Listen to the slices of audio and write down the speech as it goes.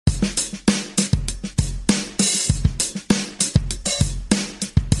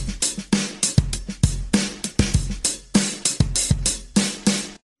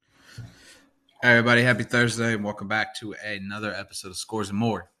Hey everybody, happy Thursday and welcome back to another episode of Scores and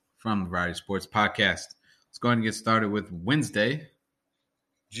More from the Variety Sports Podcast. Let's go ahead and get started with Wednesday,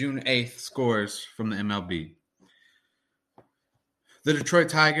 June 8th scores from the MLB. The Detroit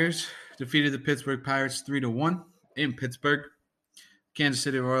Tigers defeated the Pittsburgh Pirates 3-1 in Pittsburgh. Kansas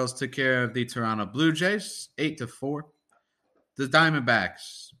City Royals took care of the Toronto Blue Jays 8-4. The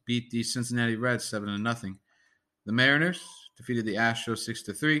Diamondbacks beat the Cincinnati Reds 7-0. The Mariners defeated the Astros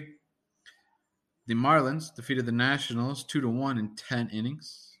 6-3. The Marlins defeated the Nationals 2-1 in 10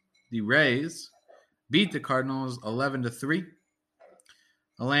 innings. The Rays beat the Cardinals 11-3.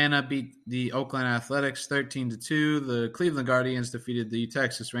 Atlanta beat the Oakland Athletics 13-2. The Cleveland Guardians defeated the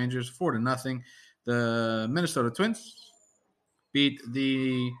Texas Rangers 4-0. The Minnesota Twins beat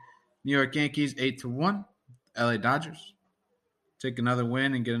the New York Yankees 8-1. LA Dodgers take another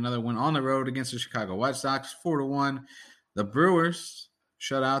win and get another win on the road against the Chicago White Sox 4-1. The Brewers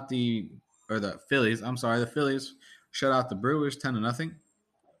shut out the Phillies. The Phillies shut out the Brewers 10-0.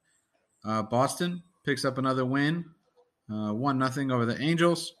 Boston picks up another win, 1-0 over the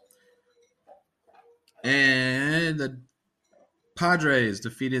Angels. And the Padres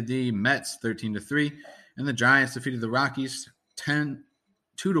defeated the Mets 13-3. And the Giants defeated the Rockies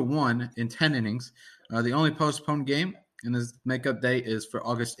 2-1 in 10 innings. The only postponed game in this makeup day is for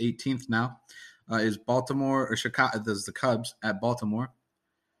August 18th now. Is Baltimore or Chicago? There's the Cubs at Baltimore.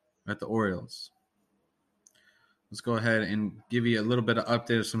 At the Orioles. Let's go ahead and give you a little bit of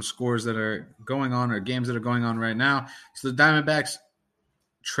update of some scores that are going on or games that are going on right now. So the Diamondbacks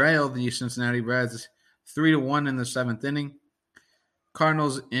trail the Cincinnati Reds 3-1 in the seventh inning.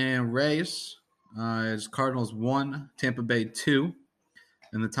 Cardinals and Rays is Cardinals 1, Tampa Bay 2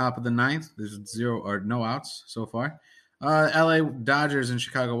 in the top of the ninth. There's no outs so far. LA Dodgers and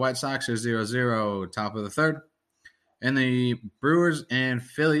Chicago White Sox are 0-0, top of the third. And the Brewers and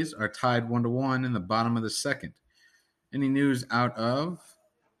Phillies are tied 1-1 in the bottom of the second. Any news out of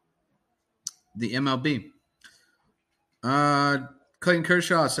the MLB? Clayton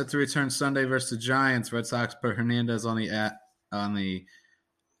Kershaw set to return Sunday versus the Giants. Red Sox put Hernandez on the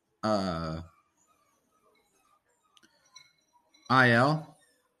IL.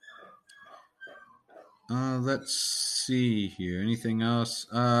 Let's see here. Anything else?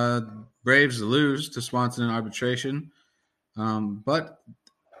 Braves lose to Swanson in arbitration. But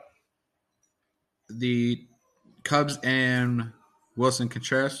the Cubs and Wilson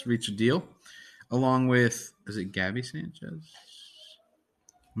Contreras reach a deal, along with, is it Gabby Sanchez?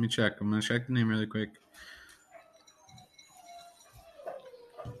 Let me check. I'm going to check the name really quick.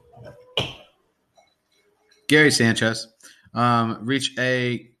 Gary Sanchez reached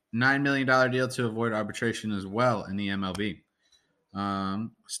a $9 million deal to avoid arbitration as well in the MLB.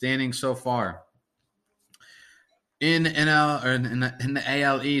 Standing so far. In the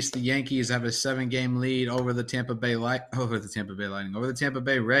AL East, the Yankees have a 7-game lead over the Tampa Bay Rays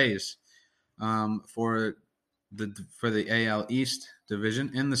for the AL East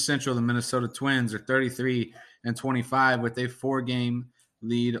division. In the Central, the Minnesota Twins are 33-25 with a 4-game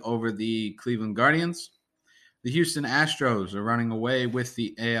lead over the Cleveland Guardians. The Houston Astros are running away with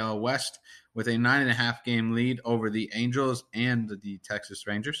the AL West with a 9.5-game lead over the Angels and the Texas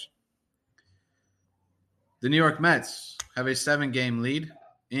Rangers. The New York Mets have a 7-game lead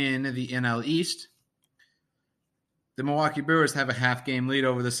in the NL East. The Milwaukee Brewers have a half-game lead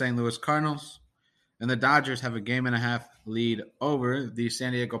over the St. Louis Cardinals. And the Dodgers have a 1.5-game lead over the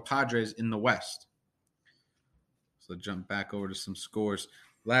San Diego Padres in the West. So jump back over to some scores.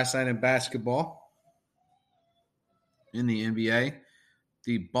 Last night in basketball, in the NBA,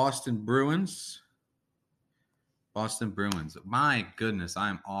 the Boston Bruins. My goodness, I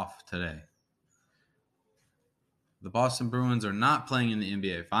am off today. The Boston Bruins are not playing in the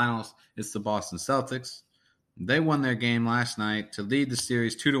NBA Finals. It's the Boston Celtics. They won their game last night to lead the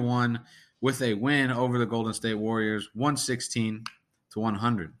series 2-1 with a win over the Golden State Warriors, 116-100.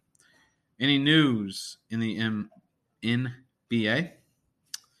 Any news in the NBA?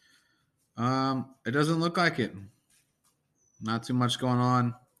 It doesn't look like it. Not too much going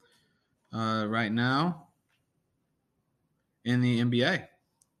on right now in the NBA.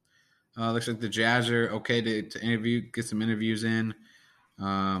 Looks like the Jazz are okay to get some interviews in.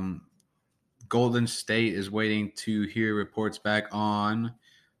 Golden State is waiting to hear reports back on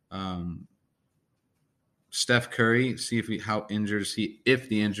Steph Curry, see if if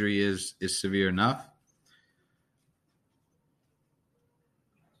the injury is severe enough.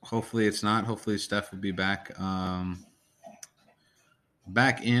 Hopefully it's not. Hopefully Steph will be back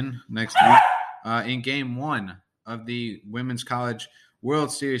in next week. In game 1 of the Women's College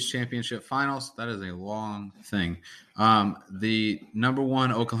World Series Championship Finals. That is a long thing. The number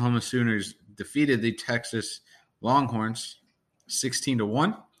 1 Oklahoma Sooners defeated the Texas Longhorns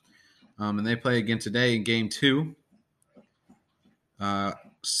 16-1. And they play again today in Game 2,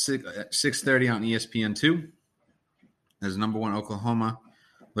 6:30 on ESPN2. As number 1 Oklahoma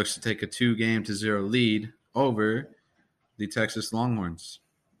looks to take a 2-0 lead over the Texas Longhorns.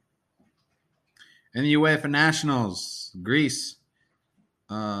 And the UEFA Nationals, Greece.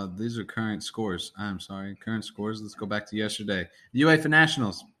 These are current scores. I'm sorry, current scores. Let's go back to yesterday. The UEFA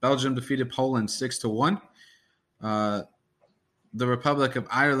Nationals, Belgium defeated Poland 6-1. The Republic of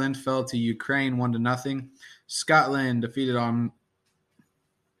Ireland fell to Ukraine 1-0. Scotland defeated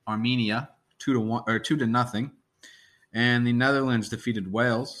Armenia 2-1 or 2-0. And the Netherlands defeated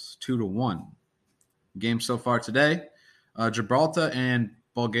Wales 2-1. Game so far today, Gibraltar and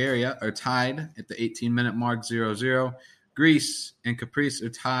Bulgaria are tied at the 18-minute mark 0-0. Greece and Caprice are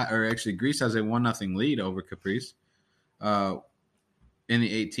tied, or actually Greece has a 1-0 lead over Caprice in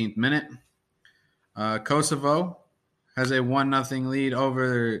the 18th minute. Kosovo has a 1-0 lead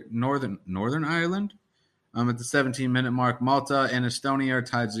over Northern Ireland at the 17-minute mark. Malta and Estonia are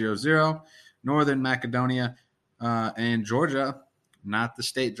tied 0-0. Northern Macedonia and Georgia, not the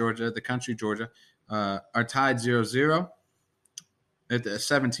state Georgia, the country Georgia, are tied 0-0 at the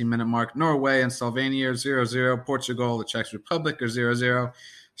 17-minute mark. Norway and Slovenia are 0-0. Portugal, the Czech Republic are 0-0.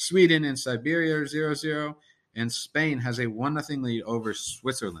 Sweden and Siberia are 0-0. And Spain has a 1-0 lead over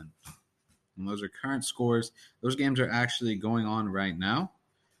Switzerland. And those are current scores. Those games are actually going on right now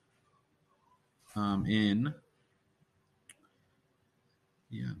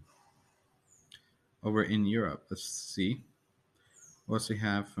over in Europe. Let's see. What else we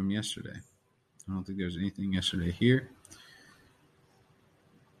have from yesterday? I don't think there's anything yesterday here.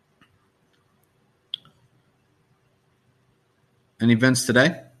 And events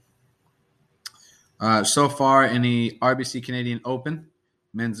today. So far in the RBC Canadian Open,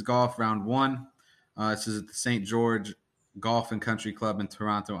 men's golf round 1. This is at the St. George Golf and Country Club in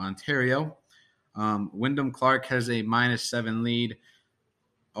Toronto, Ontario. Wyndham Clark has a -7 lead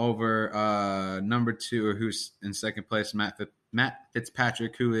over number 2, or who's in second place, Matt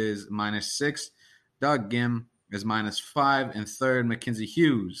Fitzpatrick, who is -6. Doug Ghim is -5. And third, Mackenzie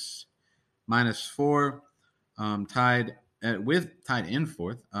Hughes, -4. Tied in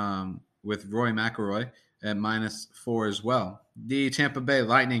fourth with Rory McIlroy at -4 as well. The Tampa Bay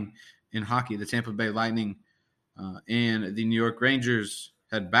Lightning in hockey, the Tampa Bay Lightning and the New York Rangers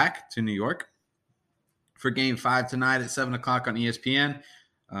head back to New York for Game 5 tonight at 7 o'clock on ESPN,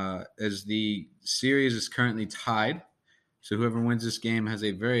 as the series is currently tied. So whoever wins this game has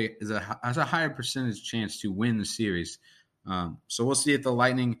a higher percentage chance to win the series. So we'll see if the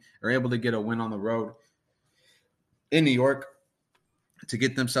Lightning are able to get a win on the road in New York to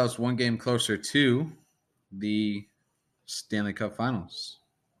get themselves one game closer to the Stanley Cup Finals.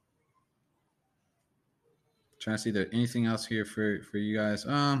 Trying to see if there's anything else here for you guys.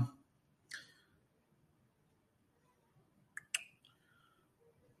 I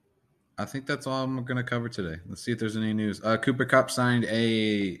think that's all I'm going to cover today. Let's see if there's any news. Cooper Kupp signed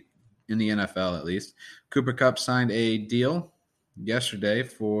in the NFL at least. Cooper Kupp signed a deal yesterday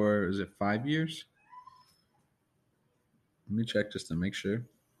for, is it 5 years? Let me check just to make sure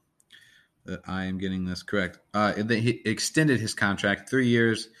that I am getting this correct. He extended his contract 3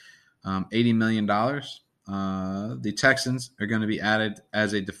 years, $80 million. The Texans are going to be added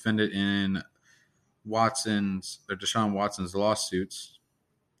as a defendant in Deshaun Watson's lawsuits.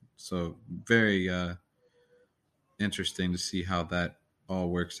 So very interesting to see how that all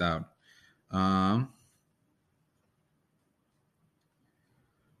works out.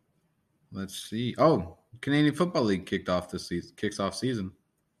 Let's see. Oh, Canadian Football League kicks off season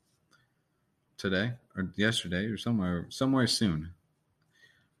today or yesterday or somewhere soon.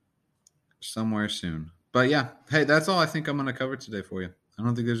 But yeah, hey, that's all I think I'm going to cover today for you. I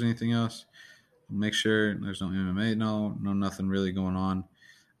don't think there's anything else. Make sure there's no MMA, no nothing really going on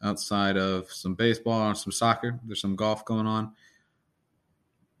outside of some baseball and some soccer. There's some golf going on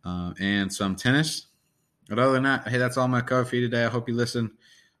and some tennis. But other than that, hey, that's all I'm going to cover for you today. I hope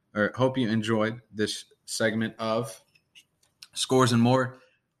you enjoyed this segment of Scores and More.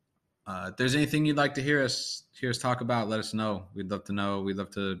 If there's anything you'd like to hear us talk about, let us know. We'd love to know. We'd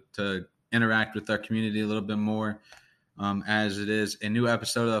love to interact with our community a little bit more, as it is a new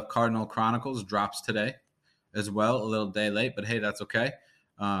episode of Cardinal Chronicles drops today as well, a little day late, but hey, that's okay.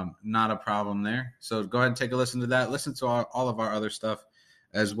 Not a problem there. So go ahead and take a listen to that. Listen to all of our other stuff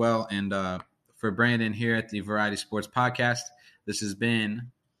as well. And for Brandon here at the Variety Sports Podcast, this has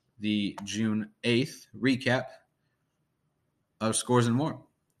been the June 8th recap of Scores and More.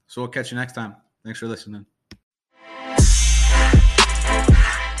 So we'll catch you next time. Thanks for listening.